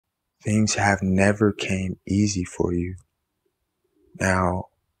Things have never came easy for you. Now,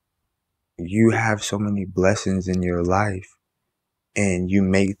 you have so many blessings in your life and you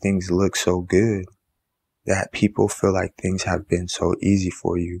make things look so good that people feel like things have been so easy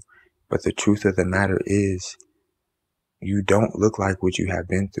for you. But the truth of the matter is, you don't look like what you have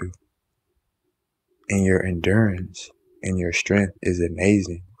been through. And your endurance and your strength is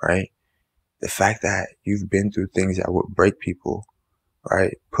amazing, right? The fact that you've been through things that would break people,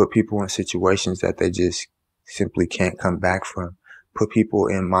 right? Put people in situations that they just simply can't come back from. Put people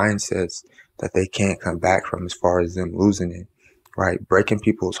in mindsets that they can't come back from as far as them losing it, right? Breaking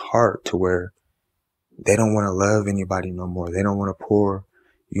people's heart to where they don't want to love anybody no more. They don't want to pour,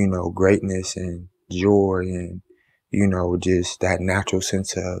 greatness and joy and, just that natural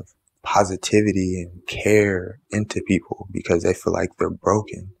sense of positivity and care into people because they feel like they're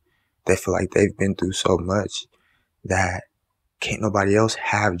broken. They feel like they've been through so much that can't nobody else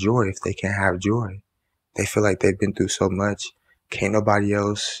have joy if they can't have joy. They feel like they've been through so much. Can't nobody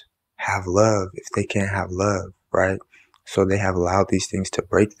else have love if they can't have love, right? So they have allowed these things to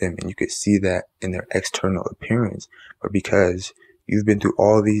break them, and you could see that in their external appearance. But because you've been through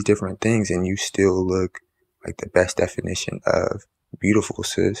all these different things and you still look like the best definition of beautiful,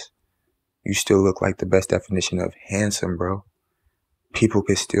 sis. You still look like the best definition of handsome, bro. People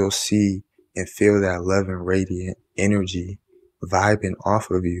could still see and feel that love and radiant energy vibing off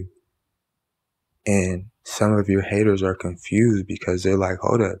of you. And some of your haters are confused because they're like,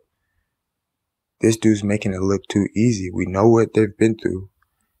 hold up, this dude's making it look too easy. We know what they've been through.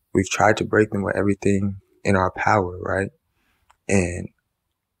 We've tried to break them with everything in our power, right? And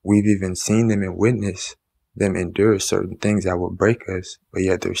we've even seen them and witnessed them endure certain things that will break us, but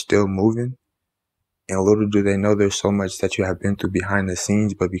yet they're still moving. And little do they know there's so much that you have been through behind the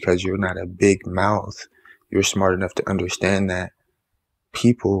scenes, but because you're not a big mouth, you're smart enough to understand that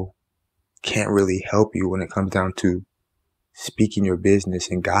people can't really help you when it comes down to speaking your business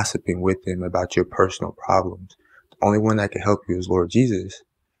and gossiping with them about your personal problems. The only one that can help you is Lord Jesus.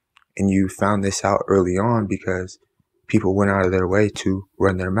 And you found this out early on because people went out of their way to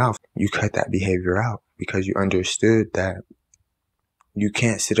run their mouth. You cut that behavior out because you understood that you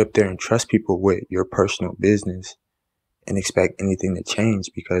can't sit up there and trust people with your personal business and expect anything to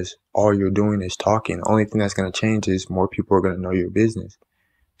change because all you're doing is talking. The only thing that's going to change is more people are going to know your business.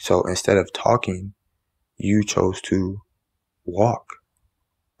 So instead of talking, you chose to walk,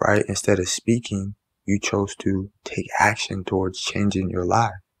 right? Instead of speaking, you chose to take action towards changing your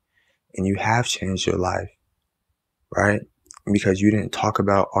life. And you have changed your life, right? Because you didn't talk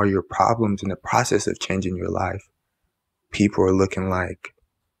about all your problems in the process of changing your life. People are looking like,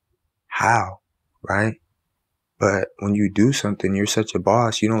 how, right? But when you do something, you're such a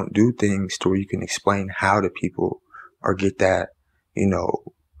boss, you don't do things to where you can explain how to people or get that,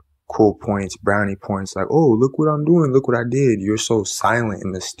 cool points, brownie points, like, oh, look what I'm doing, look what I did. You're so silent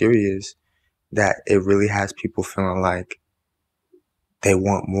and mysterious that it really has people feeling like they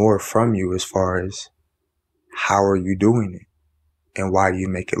want more from you as far as how are you doing it and why do you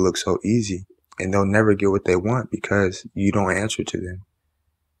make it look so easy? And they'll never get what they want because you don't answer to them.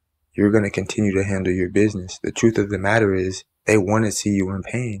 You're going to continue to handle your business. The truth of the matter is they want to see you in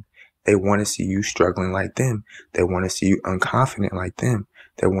pain. They want to see you struggling like them. They want to see you unconfident like them.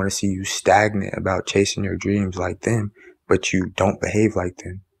 They want to see you stagnant about chasing your dreams like them, but you don't behave like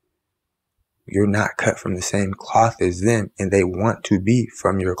them. You're not cut from the same cloth as them, and they want to be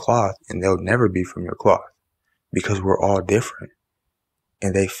from your cloth, and they'll never be from your cloth because we're all different.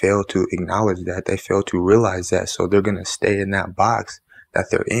 And they fail to acknowledge that. They fail to realize that. So they're going to stay in that box that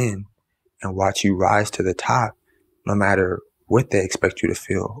they're in and watch you rise to the top, no matter what they expect you to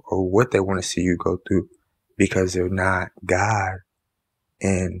feel or what they want to see you go through, because they're not God.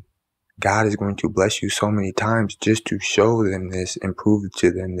 And God is going to bless you so many times just to show them this and prove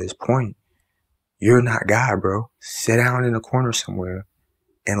to them this point. You're not God, bro. Sit down in a corner somewhere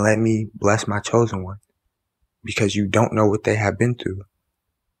and let me bless my chosen one, because you don't know what they have been through,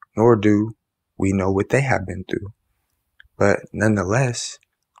 nor do we know what they have been through. But nonetheless,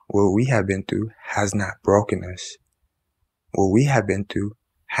 what we have been through has not broken us. What we have been through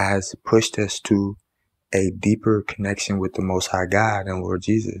has pushed us to a deeper connection with the Most High God and Lord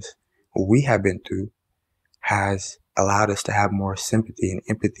Jesus. What we have been through has allowed us to have more sympathy and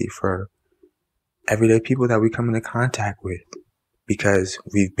empathy for everyday people that we come into contact with, because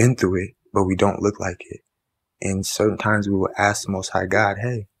we've been through it, but we don't look like it. And certain times we will ask the Most High God,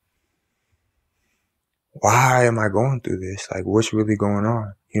 hey, why am I going through this? Like, what's really going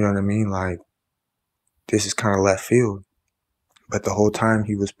on? You know what I mean? Like, this is kind of left field. But the whole time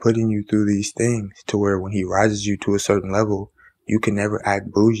he was putting you through these things to where when he rises you to a certain level, You can never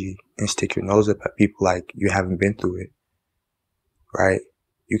act bougie and stick your nose up at people like you haven't been through it, right?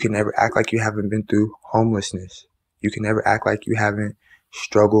 You can never act like you haven't been through homelessness. You can never act like you haven't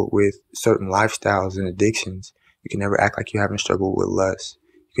struggled with certain lifestyles and addictions. You can never act like you haven't struggled with lust.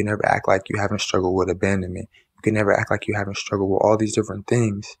 You can never act like you haven't struggled with abandonment. You can never act like you haven't struggled with all these different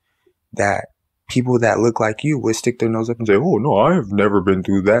things that people that look like you would stick their nose up and say, oh, no, I have never been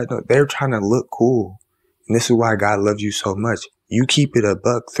through that. No, they're trying to look cool. And this is why God loves you so much. You keep it a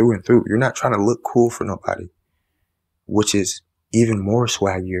buck through and through. You're not trying to look cool for nobody, which is even more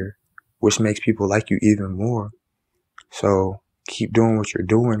swaggier, which makes people like you even more. So keep doing what you're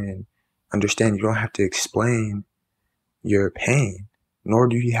doing and understand you don't have to explain your pain, nor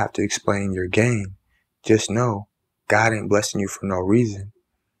do you have to explain your gain. Just know God ain't blessing you for no reason.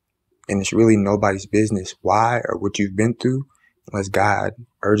 And it's really nobody's business why or what you've been through unless God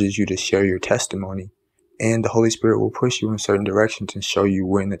urges you to share your testimony. And the Holy Spirit will push you in certain directions and show you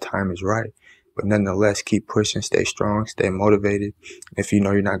when the time is right. But nonetheless, keep pushing, stay strong, stay motivated. If you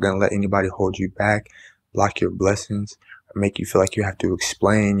know you're not going to let anybody hold you back, block your blessings, or make you feel like you have to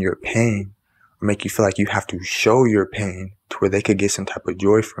explain your pain, or make you feel like you have to show your pain to where they could get some type of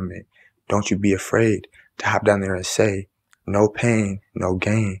joy from it, don't you be afraid to hop down there and say, no pain, no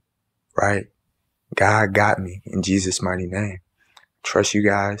gain, right? God got me in Jesus' mighty name. Trust you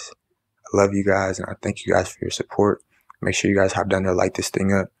guys. I love you guys, and I thank you guys for your support. Make sure you guys hop down there, light this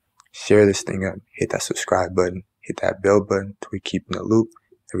thing up, share this thing up, hit that subscribe button, hit that bell button to keep in the loop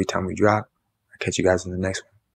every time we drop. I'll catch you guys in the next one.